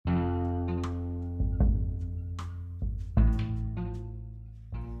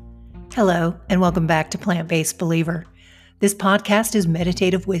Hello, and welcome back to Plant-Based Believer. This podcast is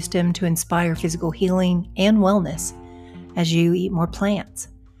meditative wisdom to inspire physical healing and wellness as you eat more plants.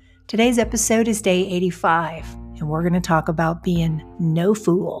 Today's episode is day 85, and we're going to talk about being no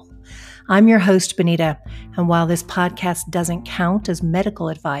fool. I'm your host, Benita, and while this podcast doesn't count as medical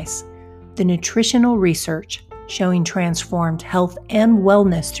advice, the nutritional research showing transformed health and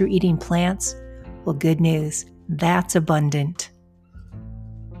wellness through eating plants, well, good news, that's abundant.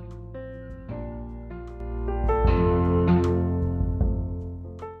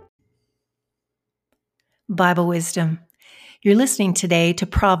 Bible wisdom. You're listening today to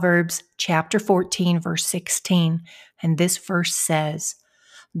Proverbs chapter 14, verse 16, and this verse says,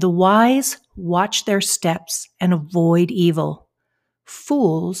 "The wise watch their steps and avoid evil.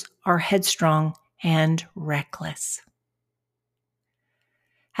 Fools are headstrong and reckless."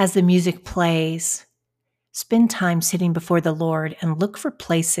 As the music plays, spend time sitting before the Lord and look for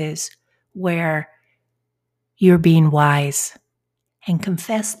places where you're being wise, and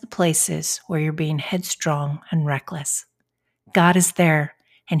confess the places where you're being headstrong and reckless. God is there,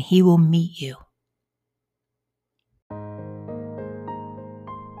 and He will meet you.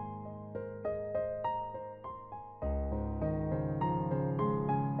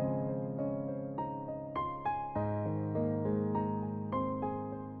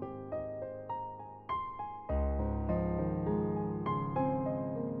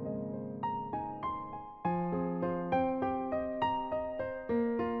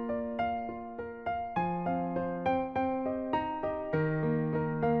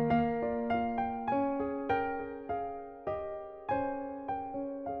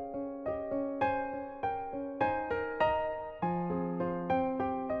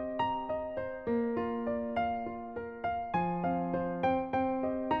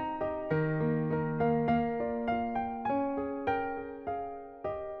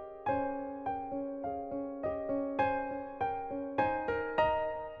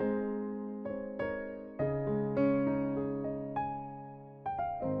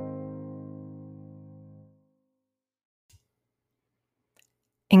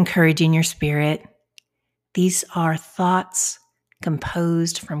 Encouraging your spirit. These are thoughts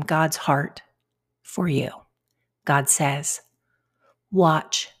composed from God's heart for you. God says,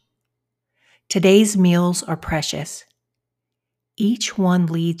 "Watch. Today's meals are precious. Each one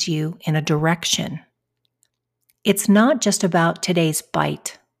leads you in a direction. It's not just about today's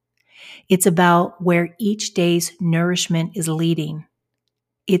bite. It's about where each day's nourishment is leading.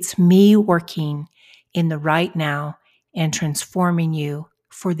 It's me working in the right now and transforming you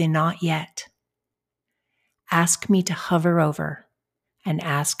for the not yet. Ask me to hover over and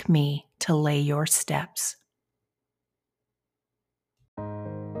ask me to lay your steps."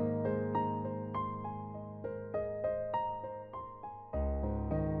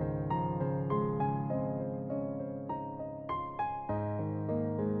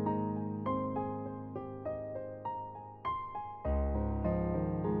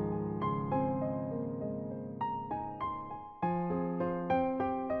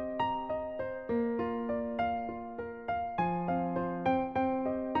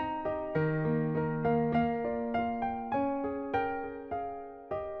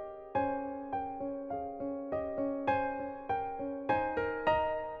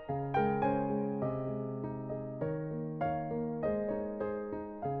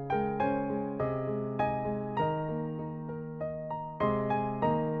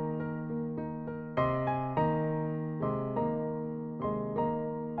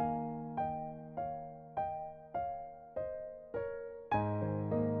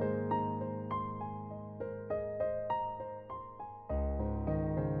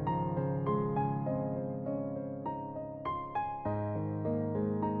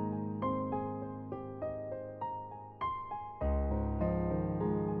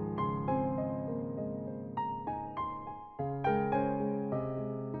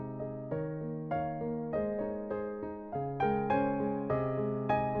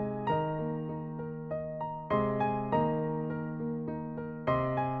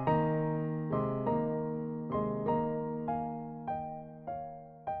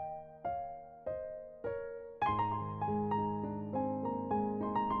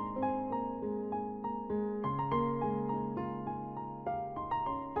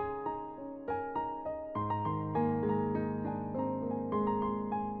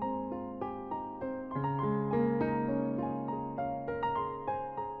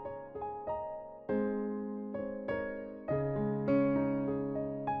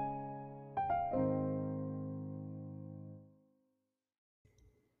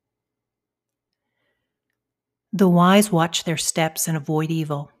 The wise watch their steps and avoid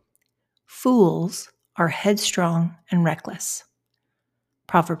evil. Fools are headstrong and reckless.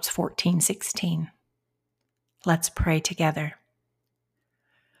 Proverbs 14:16. Let's pray together.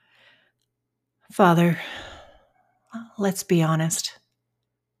 Father, let's be honest.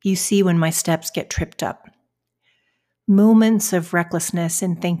 You see when my steps get tripped up. Moments of recklessness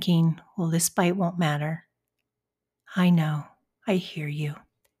and thinking, well, this bite won't matter. I know. I hear you.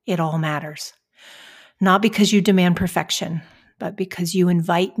 It all matters. Not because you demand perfection, but because you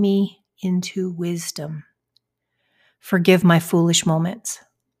invite me into wisdom. Forgive my foolish moments.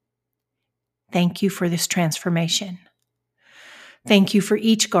 Thank you for this transformation. Thank you for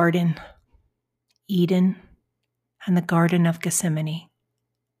each garden, Eden and the Garden of Gethsemane.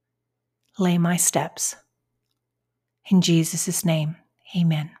 Lay my steps. In Jesus' name,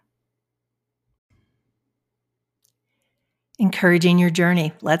 amen. Encouraging your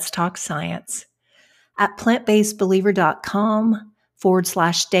journey. Let's talk science. At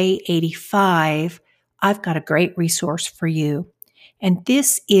plantbasedbeliever.com/day 85, I've got a great resource for you. And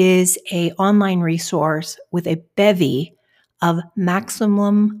this is an online resource with a bevy of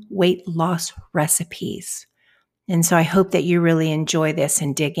maximum weight loss recipes. And so I hope that you really enjoy this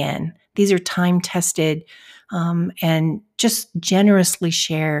and dig in. These are time-tested and just generously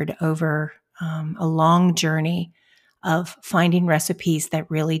shared over a long journey of finding recipes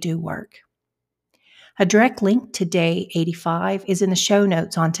that really do work. A direct link to day 85 is in the show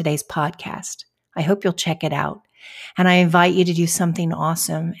notes on today's podcast. I hope you'll check it out. And I invite you to do something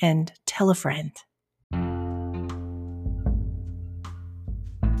awesome and tell a friend.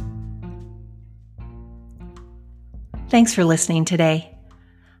 Thanks for listening today.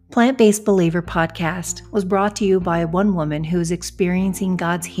 Plant-Based Believer Podcast was brought to you by one woman who is experiencing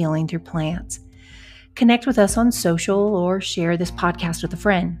God's healing through plants. Connect with us on social or share this podcast with a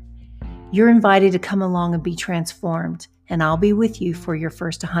friend. You're invited to come along and be transformed, and I'll be with you for your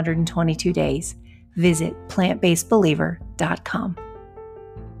first 122 days. Visit plantbasedbeliever.com.